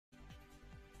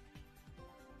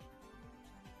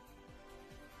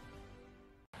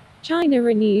China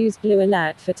renews blue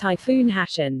alert for Typhoon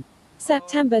Haishen.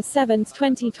 September 7,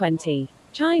 2020.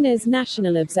 China's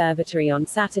National Observatory on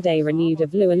Saturday renewed a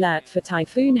blue alert for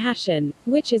Typhoon Haishen,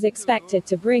 which is expected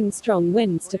to bring strong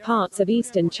winds to parts of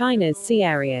eastern China's sea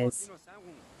areas.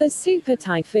 The super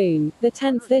typhoon, the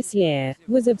 10th this year,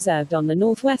 was observed on the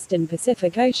northwestern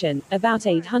Pacific Ocean, about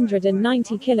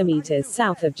 890 kilometers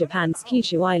south of Japan's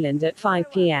Kyushu Island at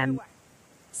 5 p.m.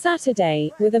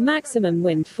 Saturday, with a maximum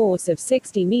wind force of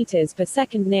 60 meters per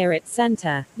second near its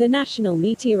center, the National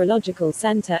Meteorological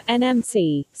Center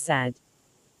 (NMC) said.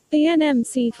 The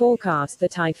NMC forecast the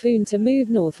typhoon to move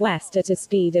northwest at a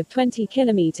speed of 20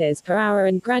 kilometers per hour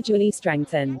and gradually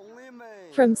strengthen.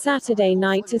 From Saturday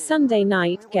night to Sunday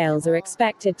night, gales are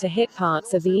expected to hit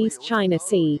parts of the East China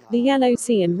Sea, the Yellow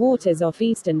Sea and waters off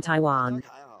eastern Taiwan.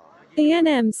 The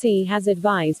NMC has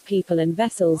advised people and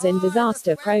vessels in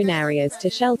disaster-prone areas to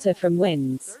shelter from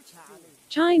winds.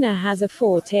 China has a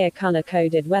 4-tier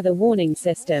color-coded weather warning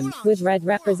system, with red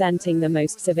representing the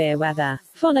most severe weather,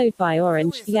 followed by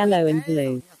orange, yellow and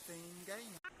blue.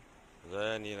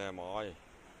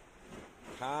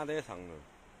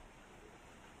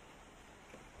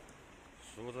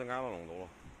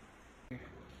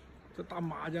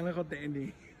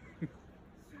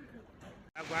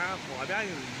监管河边就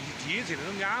是一地这种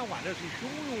安换的是汹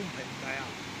涌澎湃啊！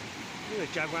这个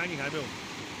监管你看没有？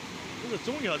这个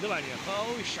总条子吧，你好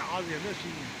吓人的事情。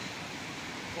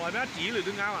河边地雷都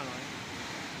安完了。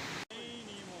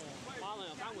马上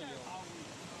要赶过去了。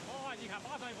哦，你看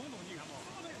马上风动，你看嘛。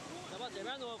要不这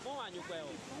边都风完就拐哦。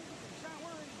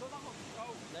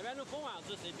那边都风完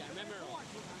只是一片面面了。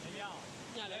对呀。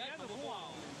你看那边都风完，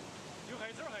就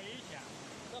黑这儿黑一片。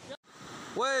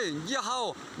喂，你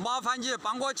好，麻烦你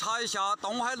帮我查一下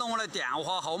东海龙的电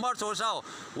话号码左手。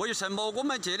为什么我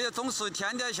们这里总是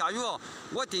天天下雨？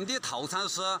我订的套餐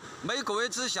是每个月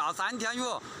只下3天雨，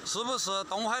是不是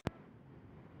东海？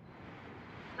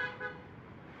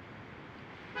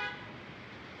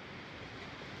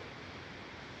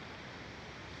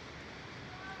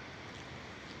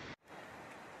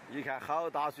一看好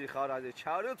大水，好大水，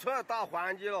桥都出来打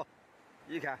环节了，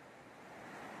一看。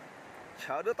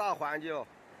桥都打环节了，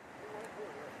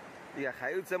你看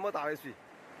还有这么大的水，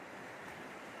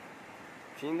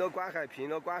拼了管海，拼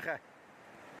了管海。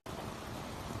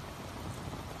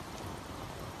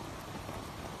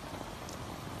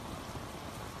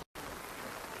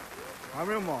看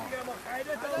没有嘛？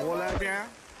河南边，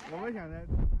我们现在。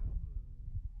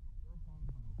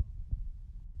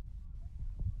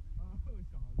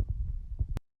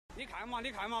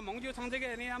你看嘛，梦就从这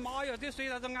个，你看妈哟，这水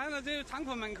在这安到这仓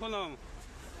库门口了。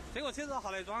这个车子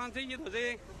下来装，这一头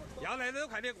这要来都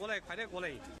快点过来，快点过来。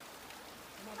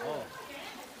哦，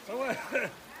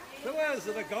这玩意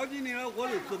是在高经理了，我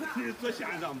就做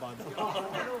线上吧，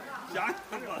线上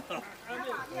吧。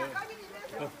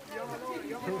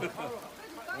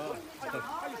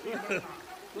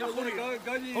要和那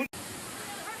高经理。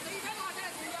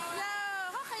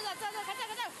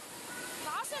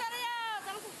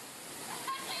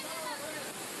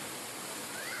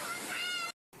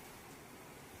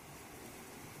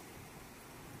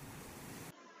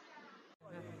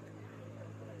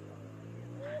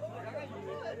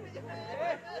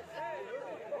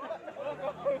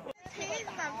黑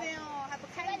子咋这样哦？还不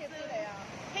开走了呀？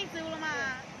开走了吗？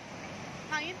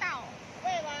航运到，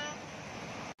喂吧。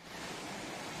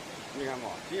你看嘛，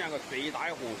今年个最大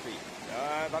的洪水，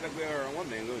它的龟儿我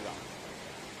没有上，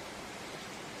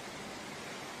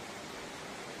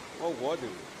我喝酒。